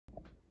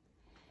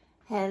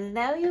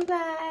Hello, you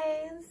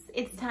guys!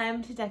 It's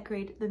time to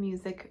decorate the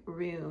music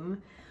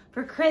room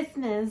for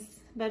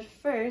Christmas. But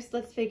first,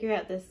 let's figure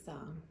out this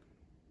song.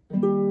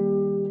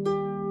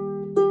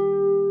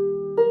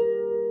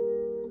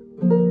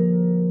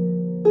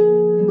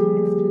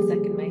 It's been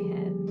stuck in my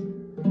head.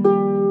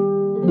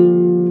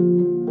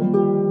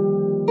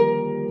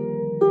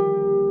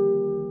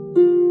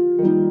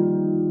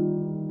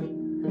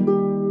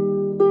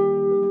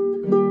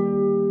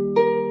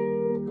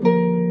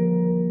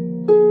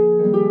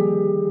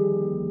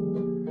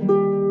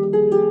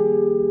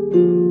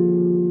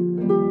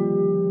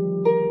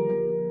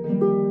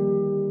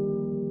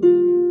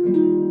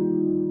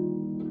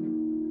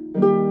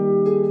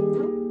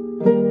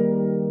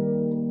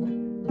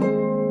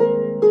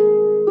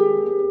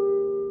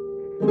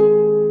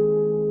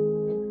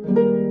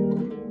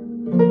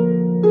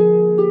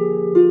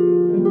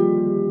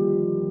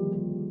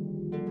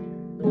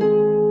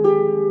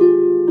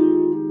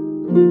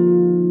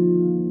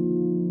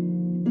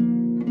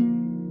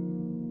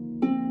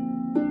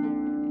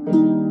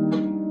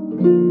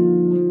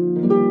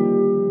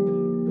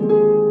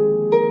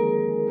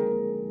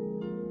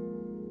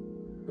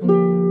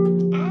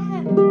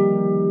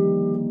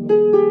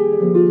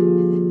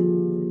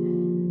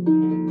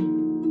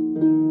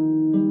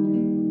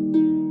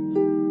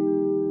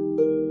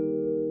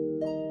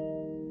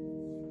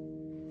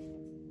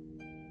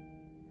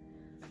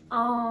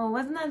 Oh,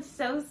 wasn't that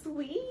so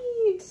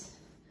sweet?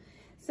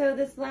 So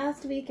this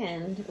last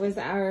weekend was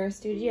our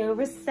studio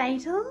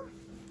recital,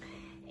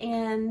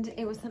 and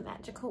it was a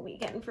magical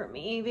weekend for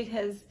me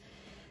because,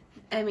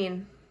 I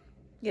mean,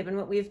 given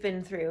what we've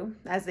been through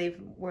as a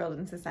world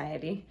and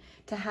society,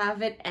 to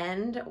have it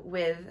end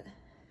with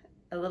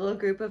a little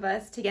group of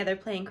us together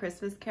playing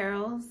Christmas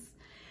carols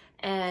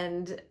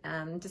and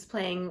just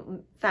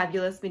playing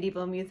fabulous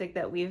medieval music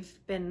that we've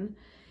been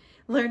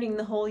learning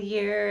the whole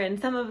year. And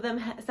some of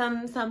them,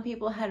 some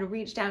people had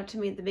reached out to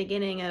me at the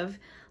beginning of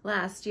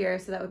last year,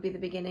 so that would be the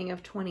beginning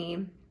of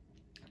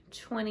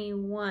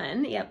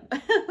 2021. Yep.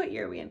 What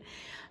year are we in?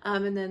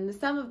 And then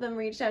some of them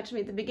reached out to me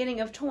at the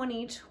beginning of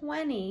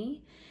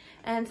 2020,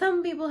 and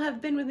some people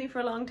have been with me for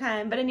a long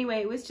time. But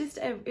anyway, it was just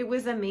it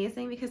was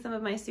amazing because some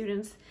of my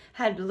students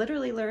had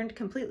literally learned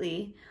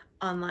completely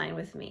online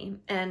with me,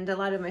 and a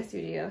lot of my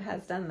studio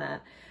has done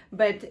that.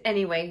 But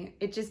anyway,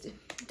 it just,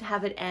 to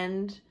have it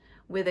end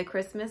with a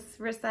Christmas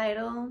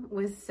recital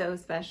was so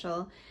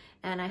special.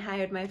 And I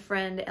hired my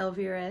friend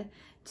Elvira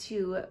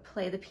to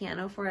play the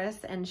piano for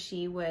us, and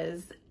she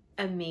was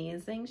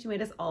amazing. She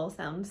made us all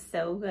sound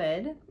so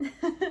good.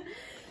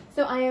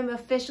 So I am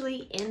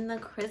officially in the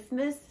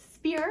Christmas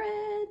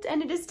spirit,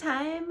 and it is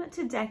time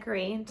to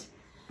decorate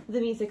the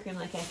music room,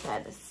 like I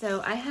said.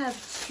 So I have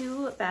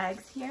two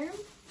bags here.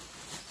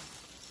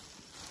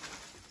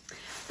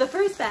 The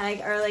first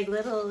bag are like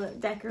little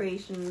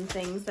decoration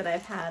things that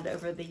I've had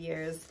over the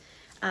years.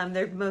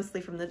 They're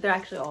mostly they're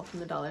actually all from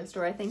the dollar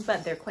store, I think,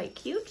 but they're quite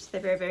cute.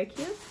 They're very, very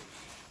cute.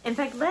 In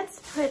fact, let's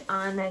put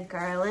on a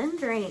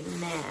garland right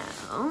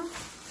now.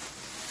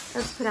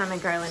 Let's put on a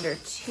garland or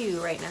two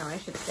right now, I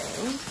should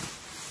say.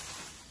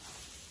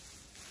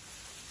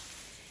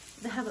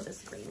 How about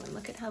this green one?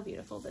 Look at how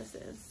beautiful this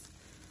is.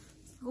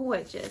 It's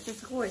gorgeous.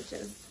 It's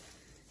gorgeous.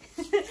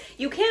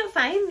 You can't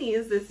find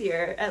these this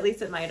year, at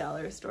least at my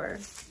dollar store.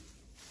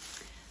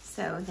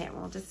 So there,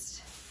 we'll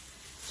just...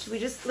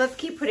 let's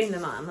keep putting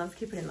them on. Let's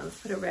keep putting them on.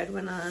 Let's put a red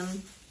one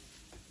on.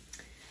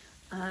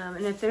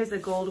 And if there's a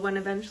gold one,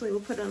 eventually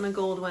we'll put on a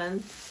gold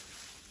one.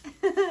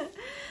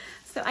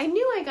 So I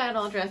knew I got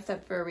all dressed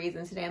up for a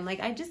reason today. I'm like,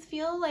 I just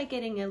feel like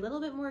getting a little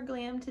bit more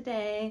glam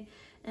today.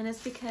 And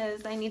it's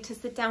because I need to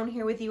sit down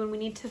here with you and we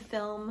need to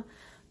film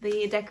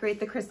the decorate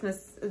the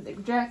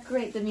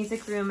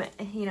music room,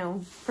 you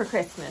know, for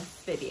Christmas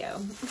video.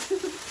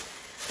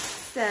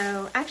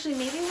 So actually,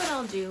 maybe what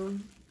I'll do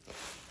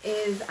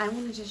is I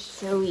want to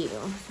just show you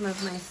some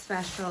of my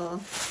special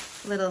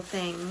little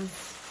things.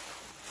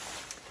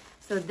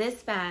 So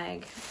this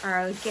bag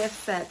are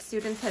gifts that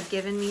students have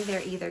given me.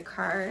 They're either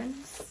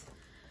cards,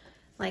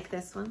 like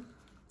this one.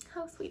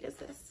 How sweet is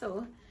this?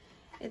 So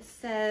it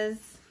says,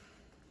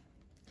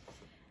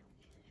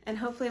 and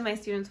hopefully my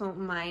students won't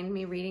mind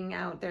me reading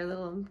out their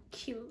little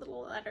cute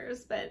little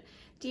letters, but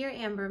Dear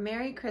Amber,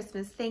 Merry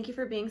Christmas. Thank you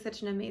for being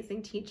such an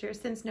amazing teacher.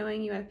 Since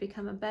knowing you, I've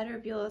become a better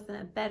violist and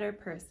a better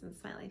person.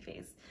 Smiley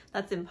face.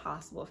 That's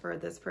impossible for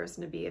this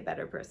person to be a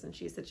better person.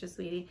 She's such a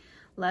sweetie.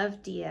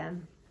 Love, Dia.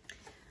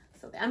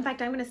 So, in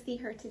fact, I'm going to see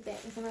her today,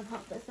 so I'm going to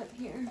pop this up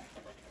here.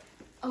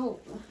 Oh,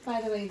 by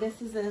the way, this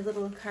is a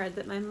little card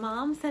that my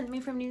mom sent me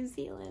from New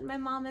Zealand. My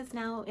mom is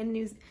now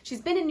in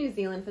she's been in New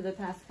Zealand for the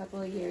past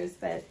couple of years,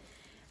 but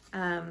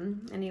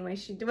anyway,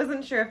 she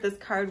wasn't sure if this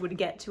card would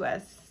get to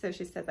us, so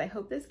she says, I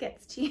hope this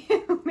gets to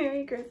you.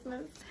 Merry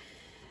Christmas.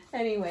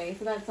 Anyway,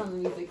 so that's on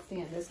the music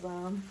stand as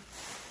well.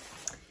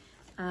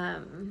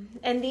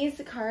 And these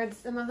cards,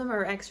 some of them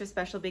are extra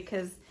special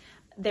because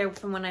they're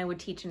from when I would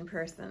teach in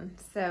person.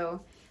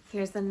 So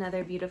here's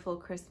another beautiful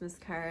Christmas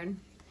card,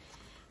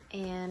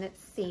 and it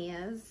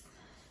says,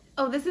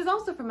 oh, this is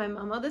also from my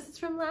mom. Oh, this is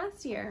from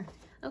last year.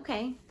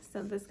 Okay,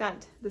 So this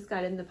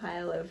got in the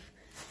pile of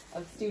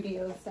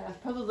studio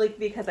stuff, probably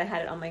because I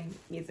had it on my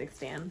music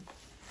stand.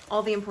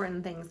 All the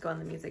important things go on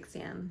the music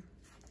stand.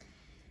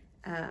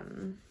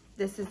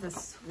 This is a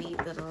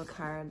sweet little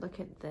card. Look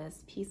at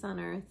this, Peace on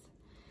Earth.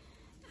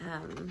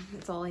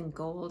 It's all in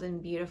gold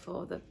and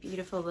beautiful, the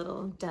beautiful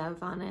little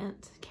dove on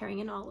it,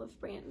 carrying an olive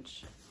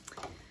branch.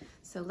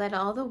 So let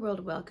all the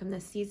world welcome the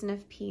season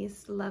of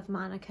peace. Love,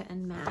 Monica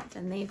and Matt.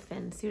 And they've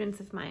been students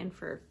of mine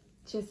for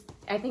just,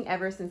 I think,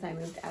 ever since I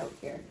moved out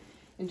here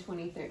in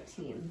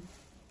 2013.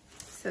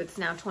 So it's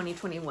now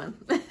 2021.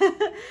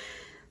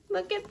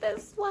 Look at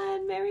this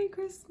one. Merry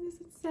Christmas,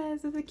 it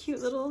says. It's a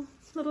cute little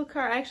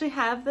card. I actually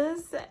have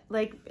this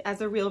like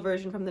as a real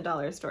version from the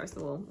dollar store,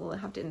 so we'll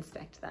have to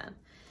inspect that.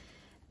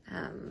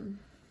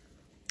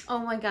 Oh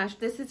my gosh,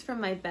 this is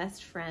from my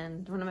best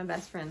friend, one of my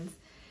best friends.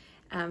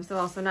 So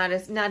also not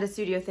a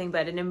studio thing,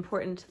 but an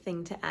important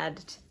thing to add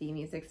to the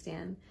music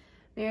stand.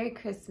 Merry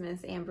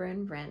Christmas, Amber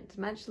and Brent.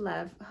 Much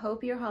love.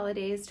 Hope your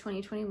holidays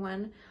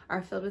 2021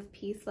 are filled with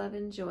peace, love,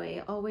 and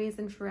joy, always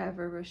and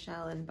forever,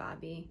 Rochelle and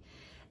Bobby.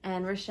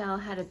 And Rochelle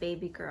had a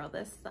baby girl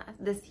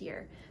this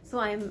year. So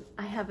I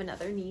have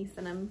another niece,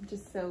 and I'm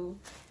just so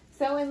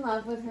in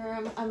love with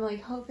her. I'm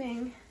like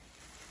hoping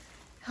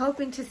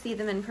to see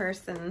them in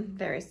person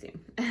very soon.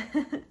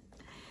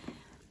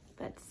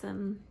 But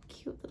some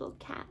cute little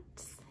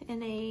cats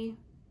in it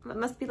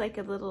must be like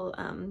a little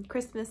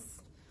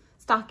Christmas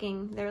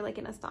stocking. They're like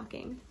in a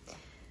stocking.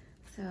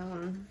 So,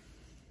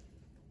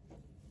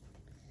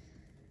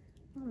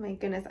 oh my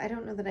goodness, I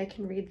don't know that I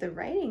can read the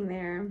writing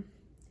there.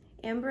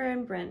 Amber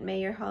and Brent, may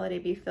your holiday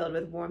be filled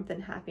with warmth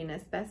and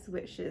happiness. Best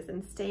wishes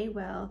and stay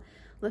well.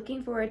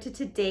 Looking forward to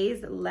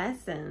today's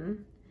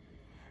lesson.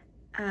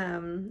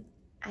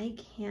 I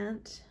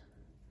can't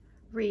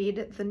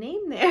read the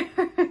name there,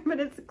 but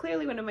it's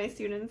clearly one of my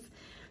students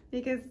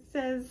because it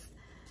says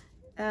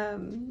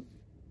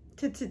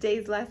to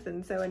today's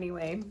lesson. So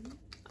anyway,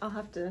 I'll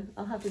have to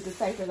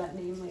decipher that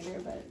name later,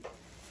 but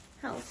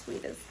how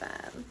sweet is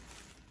that?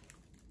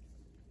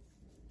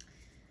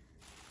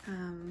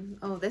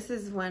 Oh, this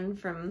is one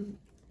from,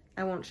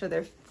 I won't show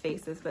their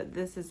faces, but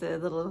this is a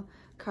little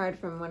card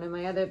from one of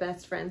my other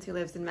best friends who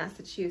lives in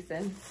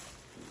Massachusetts.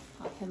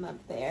 Pop him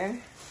up there.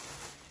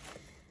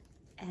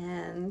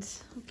 And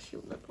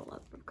cute little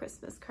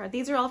Christmas card.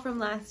 These are all from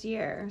last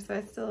year, so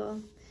I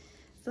still,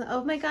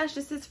 oh my gosh,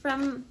 this is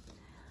from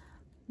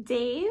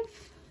Dave.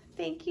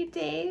 Thank you,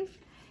 Dave.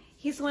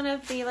 He's one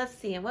of the, let's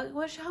see,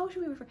 how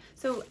should we refer?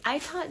 So I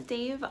taught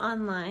Dave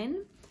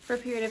online for a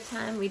period of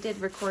time. We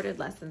did recorded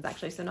lessons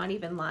actually, so not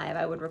even live.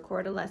 I would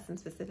record a lesson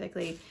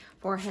specifically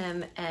for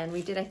him, and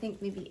we did, I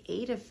think, maybe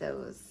 8 of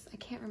those. I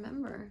can't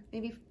remember.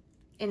 Maybe,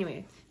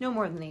 anyway, no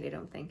more than 8, I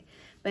don't think.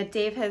 But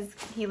Dave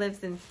he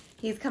lives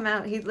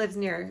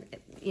near,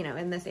 you know,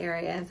 in this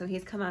area, and so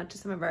he's come out to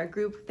some of our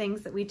group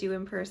things that we do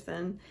in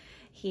person.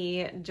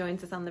 He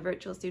joins us on the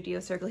virtual studio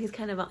circle. He's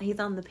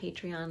on the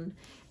Patreon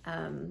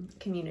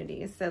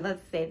community, so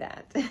let's say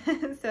that.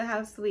 So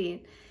how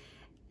sweet.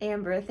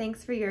 Amber,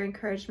 thanks for your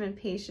encouragement,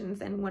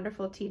 patience, and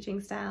wonderful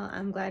teaching style.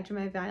 I'm glad you're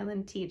my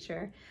violin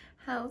teacher.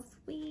 How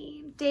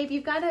sweet. Dave,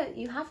 you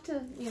have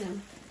to, you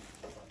know,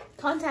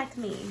 contact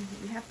me.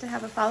 You have to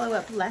have a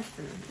follow-up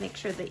lesson. Make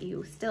sure that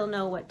you still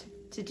know what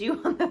to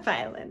do on the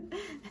violin.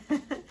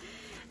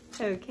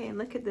 Okay, and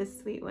look at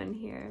this sweet one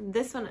here.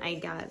 This one I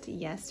got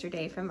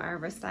yesterday from our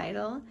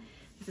recital.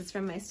 This is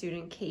from my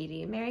student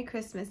Katie. Merry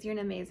Christmas, you're an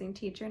amazing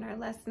teacher and our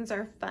lessons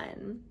are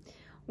fun.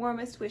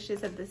 Warmest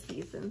wishes of the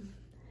season.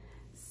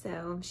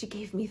 So she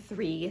gave me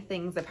 3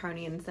 things of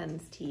Harney &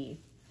 Sons tea.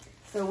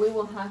 So we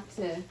will have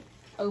to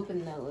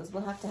open those.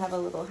 We'll have to have a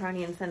little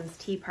Harney & Sons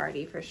tea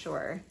party for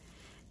sure.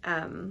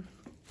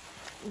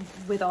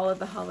 With all of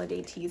the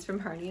holiday teas from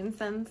Harney &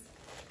 Sons.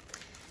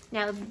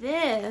 Now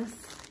this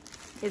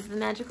is the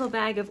magical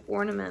bag of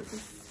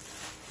ornaments.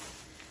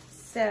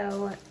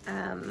 So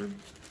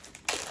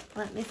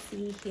let me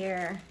see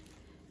here.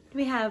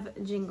 We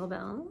have Jingle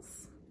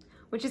Bells,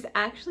 which is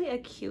actually a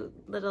cute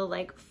little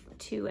like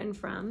to and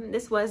from.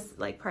 This was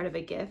like part of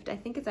a gift. I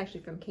think it's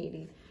actually from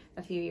Katie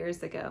a few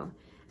years ago,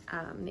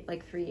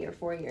 like 3 or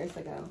 4 years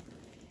ago.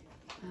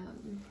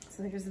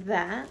 So there's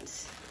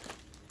that.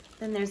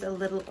 Then there's a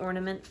little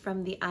ornament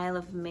from the Isle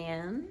of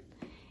Man,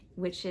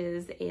 which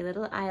is a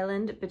little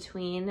island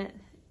between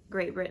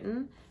Great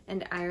Britain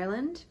and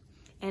Ireland.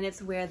 And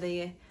it's where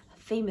the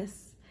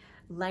famous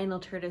Lionel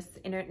Curtis,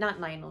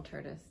 Lionel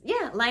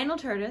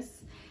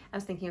Curtis, I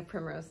was thinking of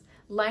Primrose.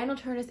 Lionel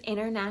Curtis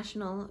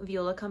International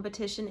Viola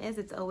Competition is.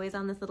 It's always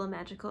on this little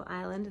magical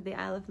island, the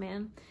Isle of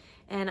Man.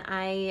 And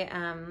I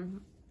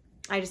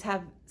just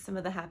have some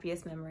of the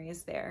happiest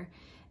memories there.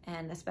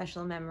 And a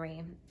special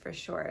memory for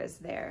sure is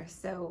there.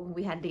 So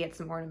we had to get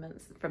some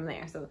ornaments from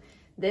there. So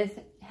this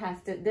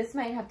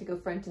might have to go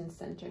front and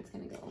center. It's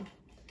gonna go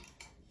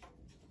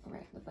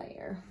right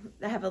there.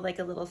 I have a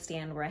little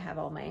stand where I have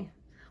all my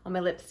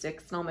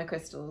lipsticks and all my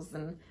crystals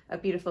and a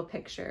beautiful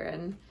picture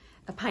and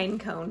a pine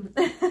cone.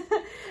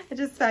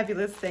 Just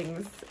fabulous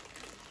things.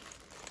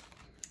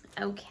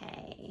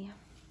 Okay.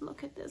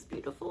 Look at this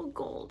beautiful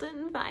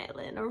golden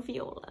violin or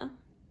viola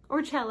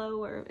or cello,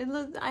 or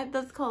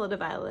let's call it a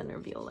violin or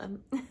viola.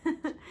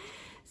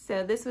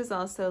 So this was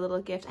also a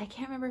little gift. I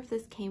can't remember if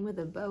this came with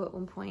a bow at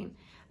one point.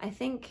 I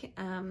think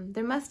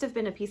there must have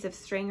been a piece of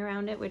string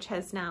around it, which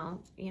has now,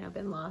 you know,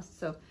 been lost.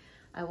 So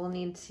I will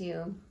need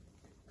to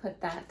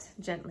put that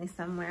gently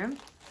somewhere.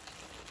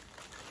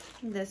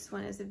 This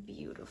one is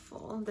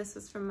beautiful. This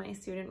was from my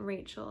student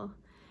Rachel.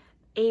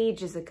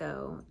 Ages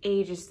ago,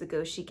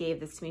 she gave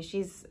this to me.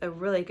 She's a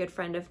really good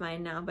friend of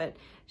mine now, but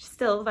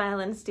still a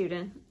violin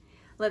student.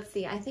 Let's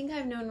see, I think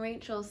I've known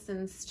Rachel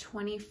since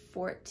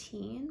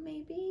 2014,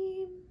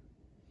 maybe?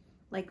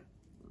 Like,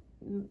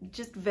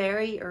 just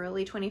very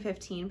early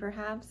 2015,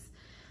 perhaps.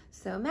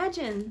 So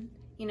imagine,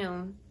 you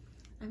know,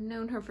 I've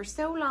known her for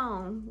so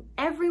long.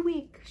 Every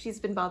week she's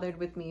been bothered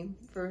with me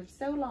for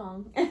so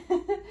long.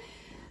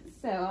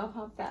 So I'll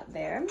pop that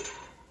there.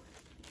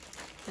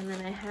 And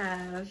then I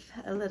have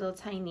a little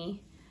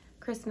tiny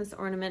Christmas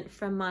ornament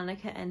from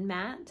Monica and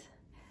Matt.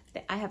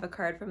 I have a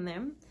card from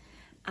them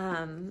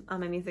on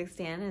my music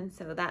stand, and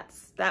so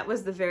that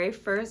was the very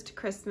first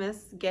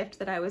Christmas gift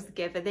that I was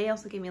given. They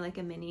also gave me like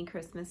a mini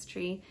Christmas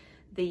tree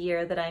the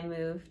year that I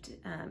moved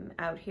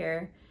out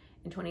here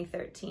in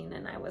 2013,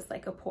 and I was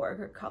like a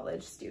poor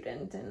college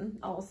student and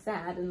all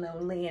sad and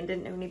lonely and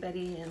didn't know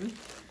anybody. And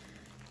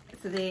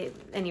so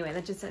anyway,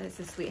 that just is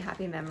a sweet,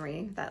 happy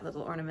memory, that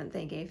little ornament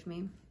they gave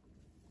me,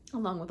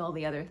 along with all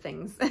the other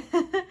things.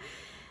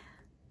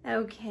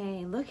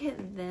 Okay, look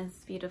at this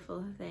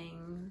beautiful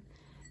thing.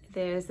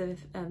 There's a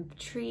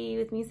tree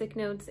with music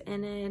notes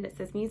in it. It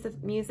says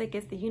music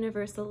is the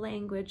universal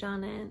language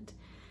on it.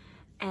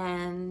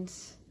 And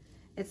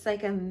it's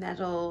like a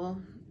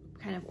metal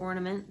kind of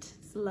ornament.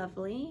 It's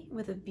lovely,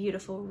 with a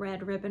beautiful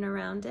red ribbon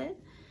around it.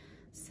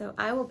 So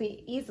I will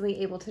be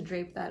easily able to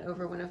drape that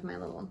over one of my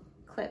little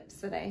clips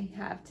that I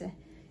have to,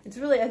 it's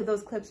really,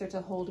 those clips are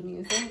to hold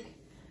music.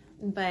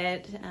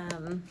 But I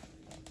don't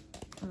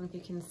know if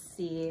you can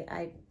see,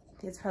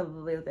 it's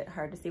probably a bit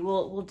hard to see.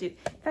 We'll do, in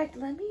fact,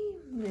 let me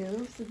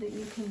move so that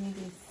you can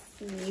maybe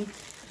see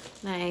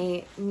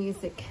my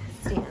music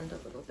stand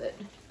a little bit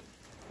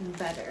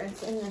better.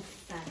 It's in the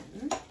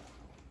sun.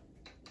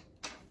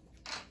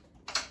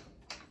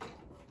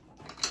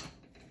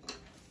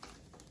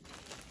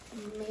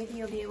 Maybe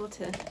you'll be able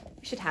to,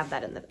 we should have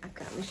that in the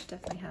background. We should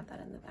definitely have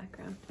that in the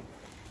background.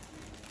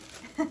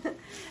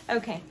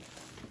 Okay.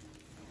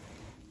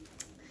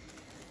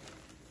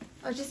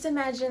 Oh, just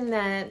imagine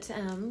that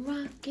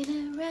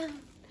rocking around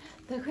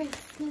the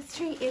Christmas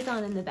tree is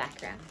on in the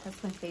background.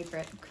 That's my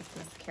favorite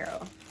Christmas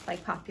carol,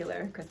 like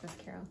popular Christmas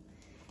carol.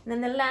 And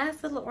then the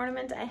last little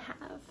ornament I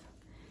have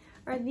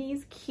are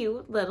these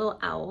cute little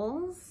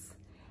owls,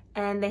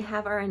 and they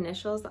have our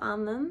initials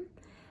on them.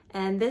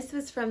 And this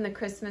was from the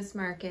Christmas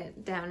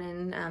market down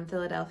in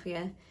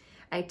Philadelphia.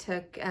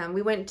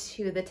 We went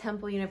to the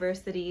Temple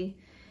University's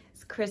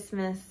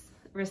Christmas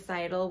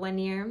recital one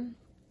year,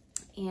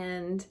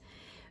 and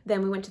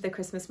then we went to the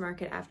Christmas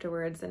market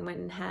afterwards and went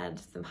and had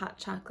some hot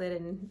chocolate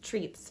and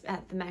treats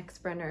at the Max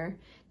Brenner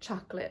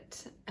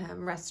chocolate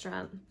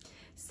restaurant.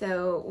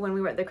 So when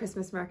we were at the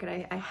Christmas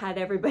market, I had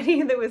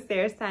everybody that was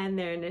there sign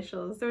their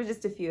initials. There were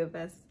just a few of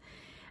us.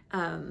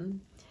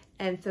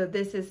 And so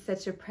this is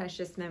such a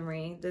precious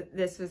memory.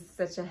 This was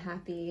such a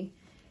happy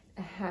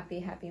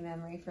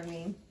memory for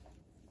me.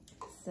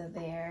 So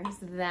there's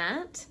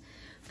that.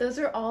 Those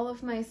are all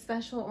of my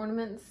special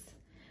ornaments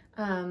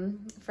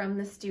from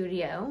the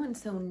studio. And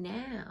so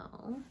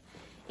now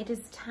it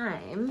is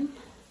time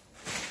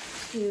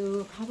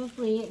to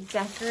probably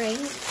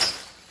decorate,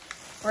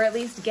 or at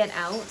least get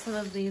out some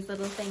of these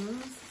little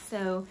things.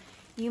 So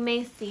you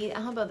may see,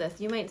 how about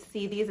this? You might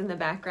see these in the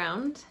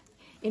background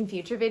in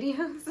future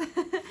videos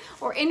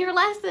or in your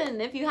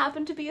lesson. If you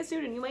happen to be a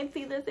student, you might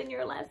see this in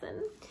your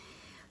lesson.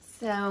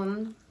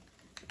 So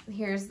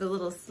here's the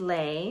little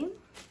sleigh.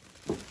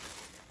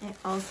 I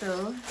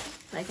also,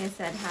 like I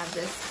said, have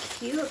this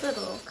cute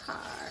little car.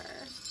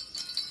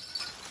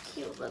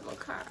 Cute little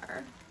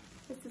car.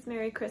 This is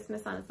Merry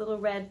Christmas on its little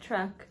red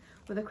truck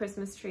with a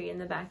Christmas tree in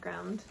the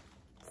background.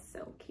 It's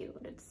so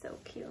cute, it's so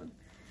cute.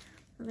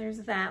 So there's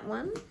that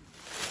one.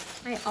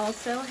 I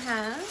also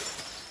have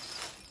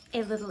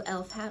a little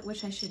elf hat,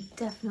 which I should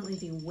definitely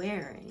be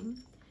wearing,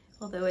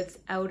 although it's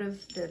out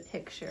of the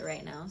picture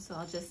right now, so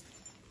I'll just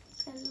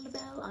put a little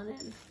bell on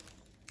it.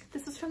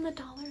 This is from the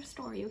dollar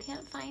store. You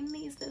can't find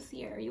these this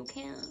year. You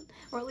can't,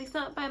 or at least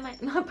not by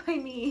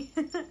me.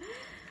 So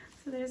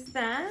there's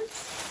that.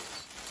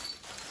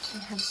 I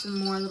have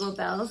some more little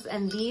bells,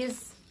 and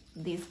these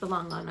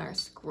belong on our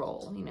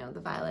scroll, you know, the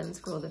violin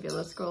scroll, the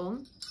viola scroll.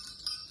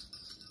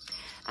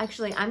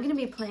 Actually, I'm gonna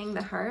be playing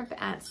the harp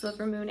at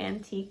Silver Moon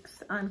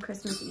Antiques on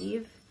Christmas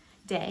Eve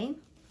day.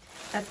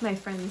 That's my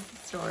friend's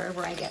store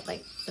where I get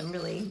like some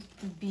really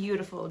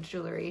beautiful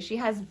jewelry. She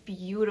has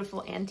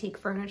beautiful antique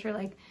furniture,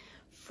 like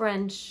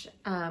French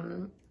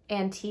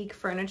antique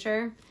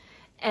furniture.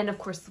 And of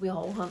course we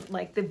all want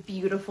like the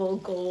beautiful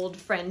gold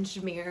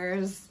French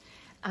mirrors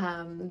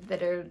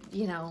that are,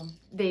 you know,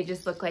 they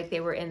just look like they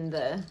were in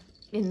the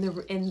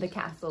in the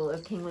castle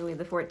of King Louis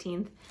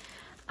XIV.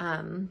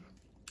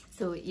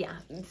 So yeah,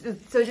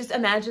 so just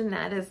imagine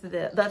that as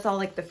that's all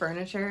like the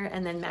furniture,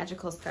 and then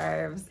magical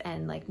scarves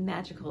and like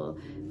magical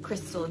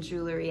crystal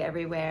jewelry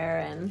everywhere,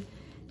 and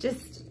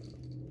just,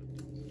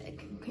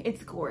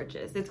 it's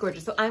gorgeous. It's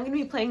gorgeous. So I'm going to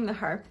be playing the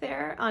harp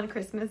there on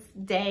Christmas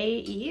Day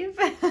Eve.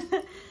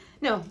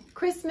 No,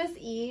 Christmas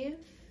Eve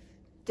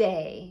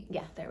Day.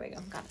 Yeah, there we go.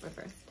 Got it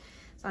reversed.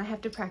 So I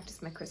have to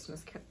practice my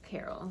Christmas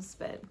carols,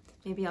 but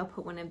maybe I'll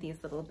put one of these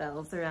little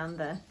bells around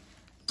the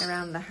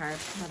harp.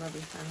 That'll be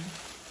fun.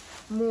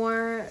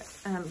 More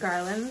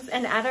garlands.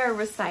 And at our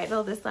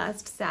recital this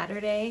last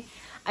Saturday,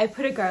 I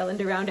put a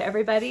garland around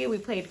everybody. We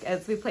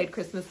played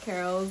Christmas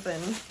carols,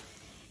 and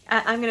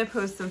I'm gonna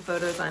post some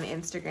photos on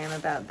Instagram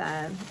about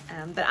that.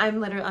 But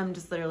I'm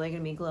just literally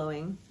gonna be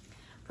glowing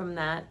from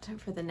that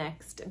for the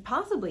next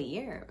possibly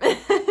year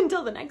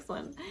until the next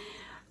one.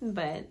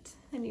 But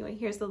anyway,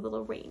 here's the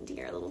little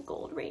reindeer, a little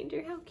gold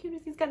reindeer. How cute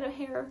is he? He's got a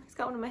hair. He's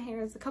got one of my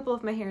hairs. A couple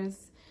of my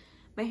hairs.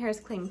 My hairs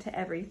cling to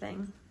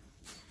everything.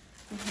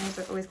 My hairs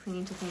are always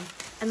clinging to things.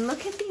 And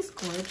look at these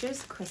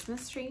gorgeous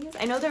Christmas trees.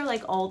 I know they're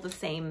like all the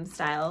same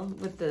style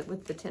with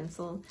the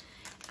tinsel,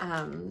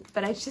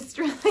 but I just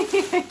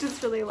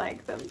really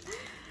like them.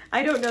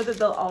 I don't know that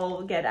they'll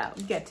all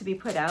get to be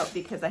put out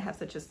because I have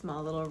such a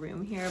small little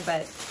room here,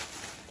 but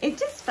it's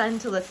just fun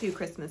to look through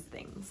Christmas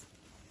things.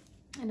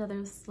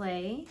 Another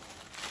sleigh.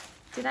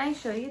 Did I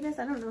show you this?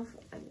 I don't know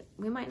if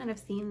we might not have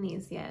seen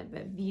these yet,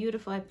 but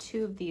beautiful. I have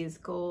two of these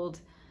gold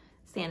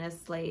Santa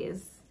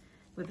sleighs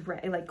with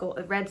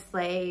red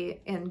sleigh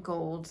and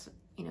gold,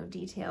 you know,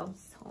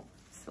 details.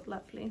 So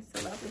lovely,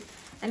 so lovely.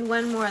 And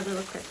one more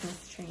little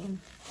Christmas tree.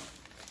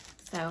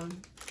 So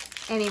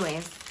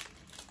anyways,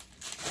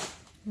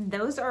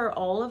 those are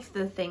all of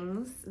the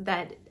things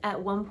that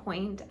at one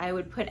point I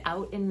would put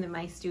out in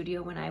my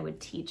studio when I would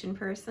teach in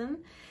person.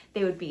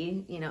 They would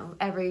be, you know,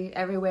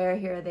 everywhere,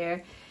 here or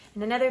there.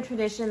 And another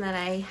tradition that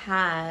I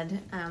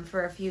had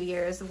for a few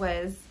years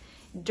was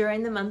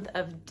during the month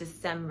of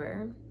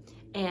December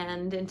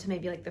and into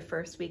maybe like the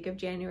first week of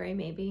January,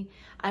 maybe,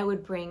 I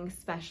would bring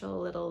special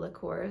little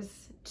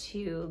liqueurs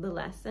to the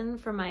lesson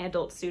for my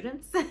adult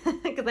students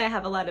because I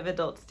have a lot of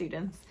adult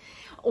students,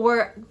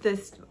 or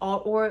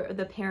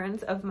the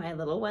parents of my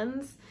little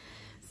ones.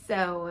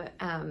 So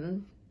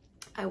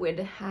I would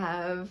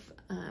have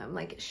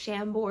like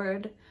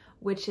Chambord,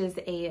 which is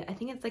I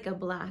think it's like a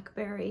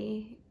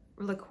blackberry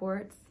liqueur.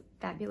 It's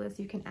fabulous.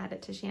 You can add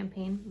it to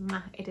champagne.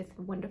 Mwah, it is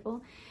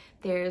wonderful.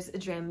 There's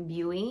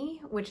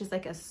Drambuie, which is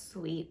like a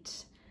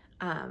sweet,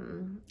 I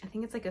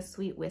think it's like a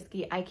sweet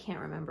whiskey. I can't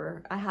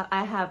remember. I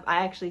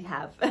actually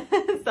have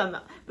some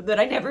that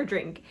I never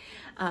drink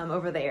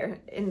over there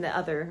in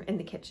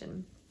the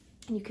kitchen.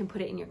 And you can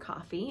put it in your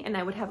coffee. And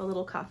I would have a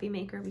little coffee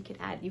maker.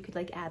 You could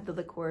like add the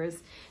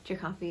liqueurs to your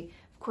coffee.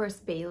 Of course,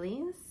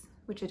 Bailey's,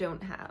 which I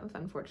don't have,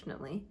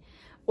 unfortunately,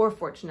 or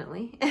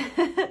fortunately.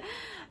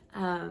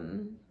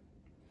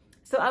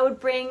 So I would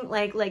bring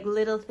like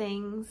little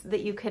things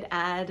that you could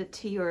add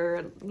to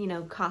your, you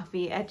know,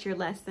 coffee at your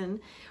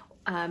lesson,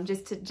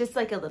 just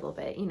like a little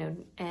bit, you know,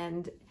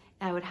 and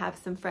I would have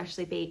some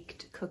freshly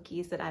baked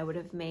cookies that I would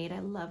have made. I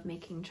love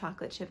making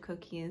chocolate chip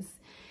cookies.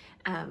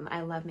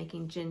 I love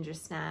making ginger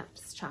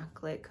snaps,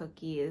 chocolate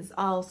cookies,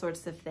 all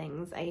sorts of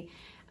things.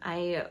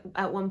 I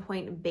at one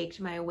point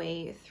baked my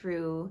way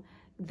through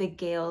the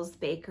Gail's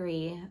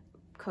Bakery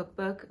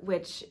cookbook,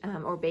 which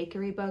or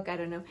bakery book, I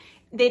don't know.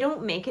 They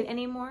don't make it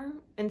anymore,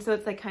 and so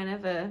it's like kind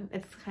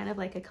of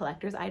like a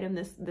collector's item,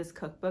 this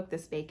cookbook,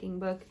 this baking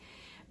book.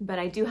 But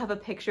I do have a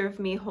picture of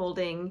me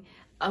holding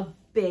a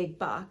big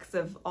box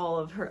of all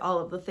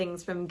of the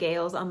things from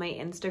Gail's on my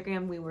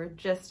Instagram. We were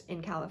just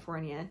in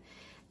California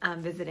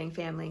visiting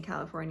family in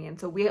California, and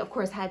so we of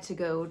course had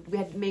to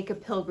make a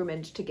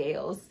pilgrimage to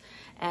Gail's,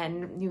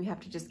 and you have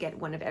to just get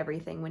one of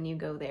everything when you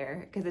go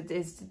there, because it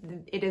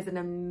is an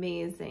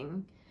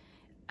amazing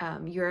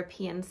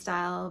European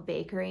style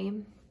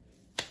bakery.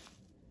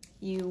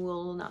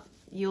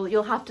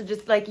 You'll have to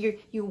just like,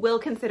 you will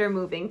consider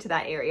moving to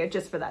that area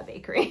just for that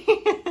bakery.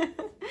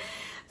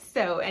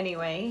 So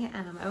anyway,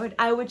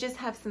 I would just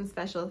have some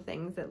special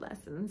things at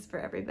lessons for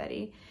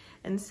everybody.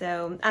 And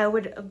so I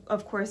would,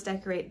 of course,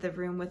 decorate the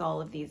room with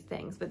all of these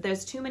things, but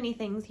there's too many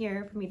things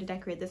here for me to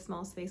decorate this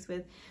small space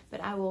with,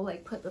 but I will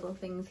like put little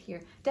things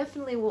here.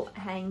 Definitely will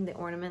hang the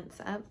ornaments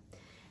up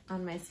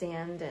on my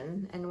stand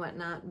and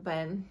whatnot,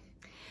 but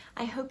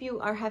I hope you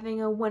are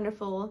having a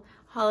wonderful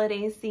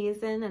holiday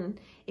season. And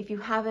if you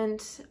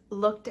haven't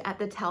looked at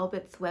the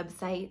Talbots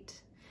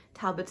website,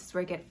 Talbots is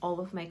where I get all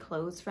of my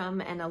clothes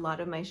from and a lot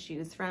of my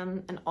shoes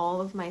from, and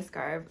all of my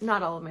scarves,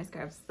 not all of my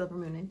scarves, Silver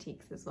Moon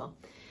Antiques as well,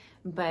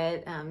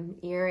 but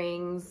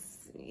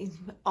earrings,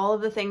 all of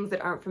the things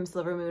that aren't from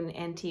Silver Moon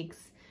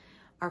Antiques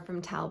are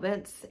from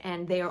Talbots,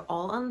 and they are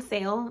all on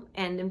sale.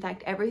 And in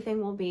fact,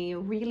 everything will be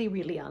really,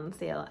 really on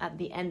sale at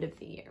the end of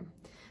the year.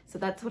 So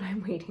that's what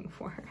I'm waiting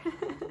for.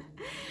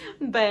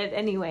 But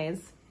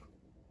anyways,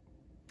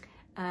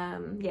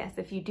 yes,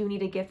 if you do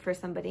need a gift for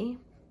somebody,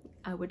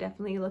 I would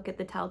definitely look at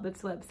the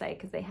Talbots website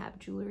because they have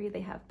jewelry,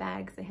 they have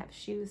bags, they have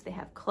shoes, they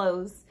have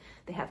clothes,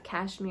 they have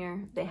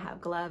cashmere, they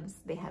have gloves,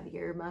 they have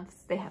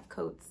earmuffs, they have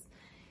coats.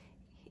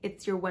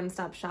 It's your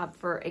one-stop shop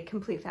for a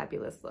complete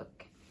fabulous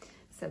look.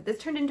 So this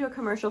turned into a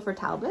commercial for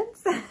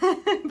Talbots,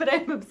 but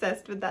I'm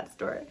obsessed with that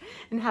store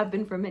and have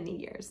been for many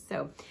years.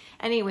 So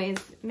anyways,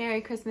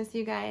 Merry Christmas,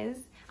 you guys.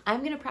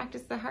 I'm gonna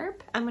practice the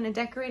harp. I'm gonna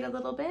decorate a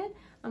little bit.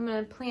 I'm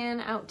gonna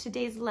plan out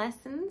today's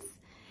lessons.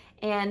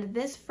 And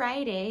this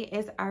Friday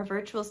is our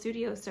virtual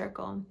studio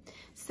circle.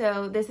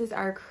 So this is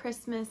our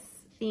Christmas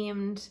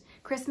and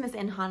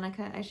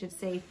Hanukkah, I should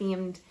say,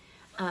 themed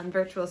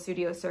virtual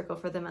studio circle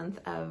for the month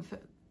of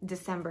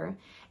December.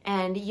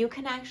 And you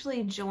can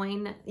actually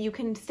join, you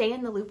can stay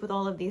in the loop with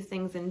all of these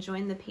things and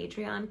join the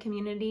Patreon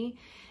community.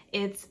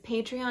 It's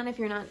Patreon,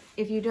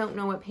 if you don't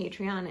know what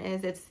Patreon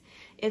is,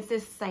 it's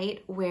this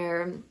site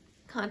where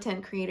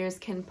content creators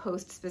can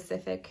post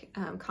specific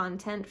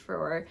content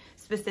for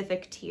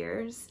specific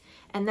tiers.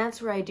 And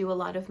that's where I do a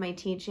lot of my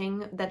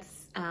teaching.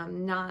 That's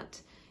not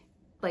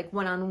like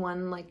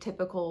one-on-one, like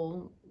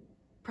typical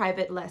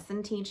private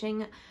lesson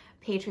teaching.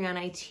 Patreon,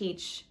 I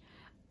teach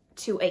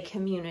to a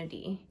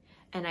community,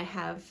 and I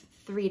have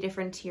 3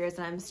 different tiers,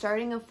 and I'm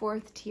starting a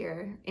 4th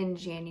tier in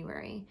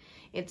January.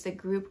 It's a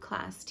group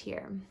class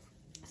tier.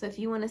 So if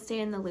you want to stay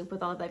in the loop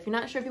with all of that, if you're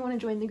not sure if you want to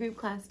join the group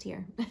class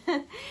tier,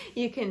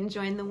 you can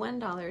join the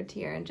 $1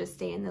 tier and just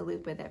stay in the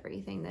loop with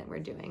everything that we're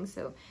doing.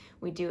 So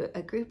we do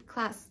a group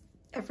class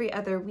every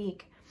other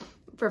week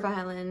for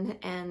violin,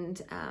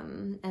 and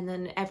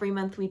then every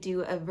month we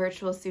do a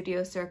virtual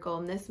studio circle.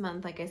 And this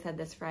month, like I said,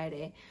 this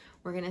Friday,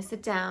 we're gonna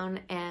sit down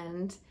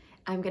and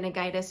I'm gonna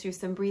guide us through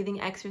some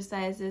breathing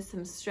exercises,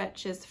 some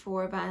stretches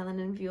for violin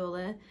and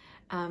viola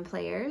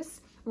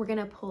players. We're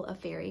gonna pull a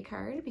fairy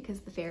card because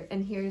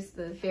and here's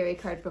the fairy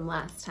card from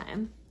last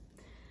time.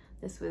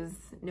 This was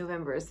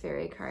November's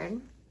fairy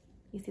card.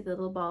 You see the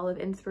little ball of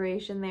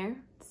inspiration there?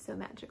 It's so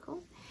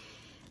magical.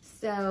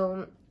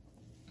 So,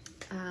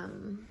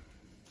 and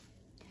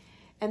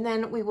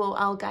then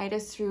I'll guide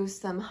us through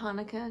some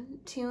Hanukkah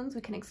tunes.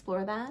 We can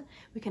explore that.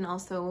 We can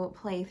also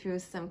play through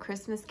some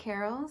Christmas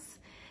carols.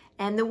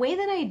 And the way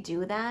that I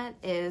do that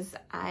is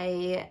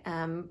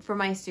for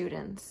my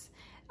students,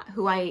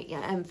 who I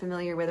am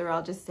familiar with, or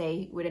I'll just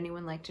say, would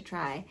anyone like to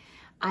try?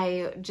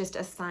 I just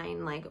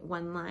assign like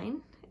 1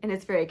 line, and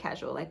it's very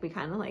casual. Like we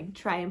kind of like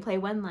try and play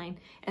 1 line,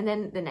 and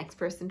then the next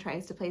person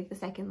tries to play the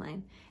 2nd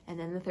line, and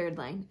then the 3rd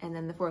line, and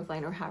then the 4th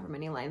line, or however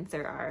many lines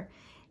there are.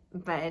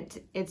 But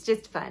it's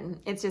just fun.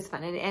 It's just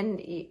fun. And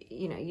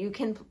you know, you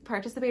can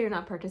participate or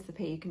not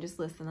participate. You can just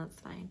listen, that's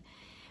fine.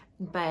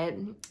 But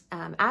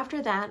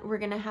after that, we're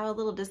gonna have a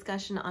little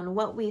discussion on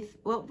what we've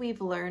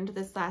learned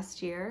this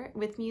last year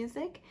with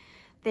music,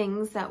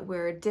 things that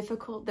were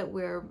difficult that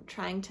we're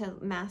trying to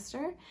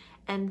master,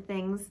 and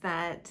things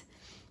that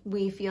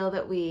we feel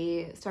that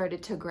we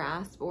started to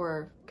grasp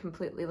or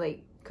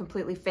completely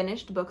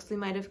finished, books we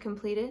might have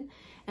completed,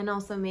 and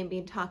also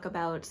maybe talk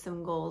about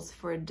some goals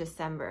for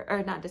December,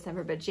 or not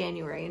December, but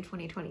January in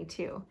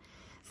 2022.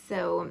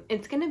 So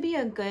it's gonna be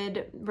a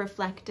good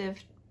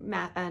reflective,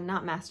 not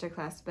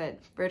masterclass, but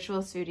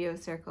virtual studio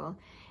circle.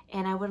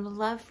 And I would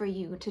love for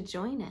you to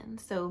join in.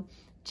 So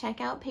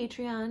check out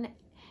Patreon.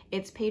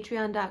 It's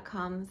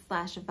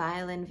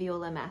patreon.com/violin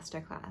viola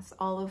masterclass.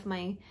 All of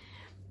my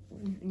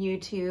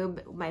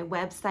YouTube, my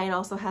website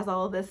also has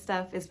all of this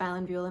stuff, is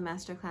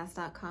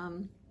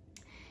violinviolamasterclass.com.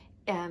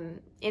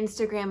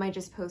 Instagram, I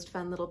just post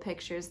fun little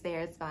pictures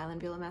there. It's Violin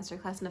Viola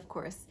Masterclass. And of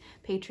course,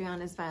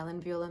 Patreon is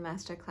Violin Viola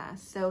Masterclass.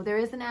 So there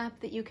is an app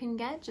that you can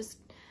get. Just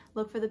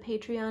look for the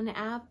Patreon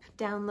app,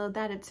 download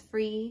that, it's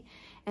free.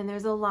 And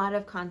there's a lot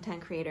of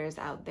content creators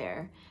out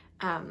there.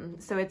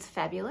 So it's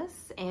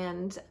fabulous.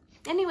 And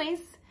anyways,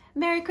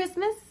 Merry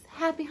Christmas,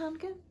 Happy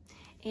Hanukkah,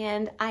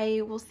 and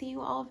I will see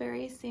you all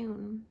very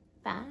soon.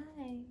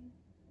 Bye.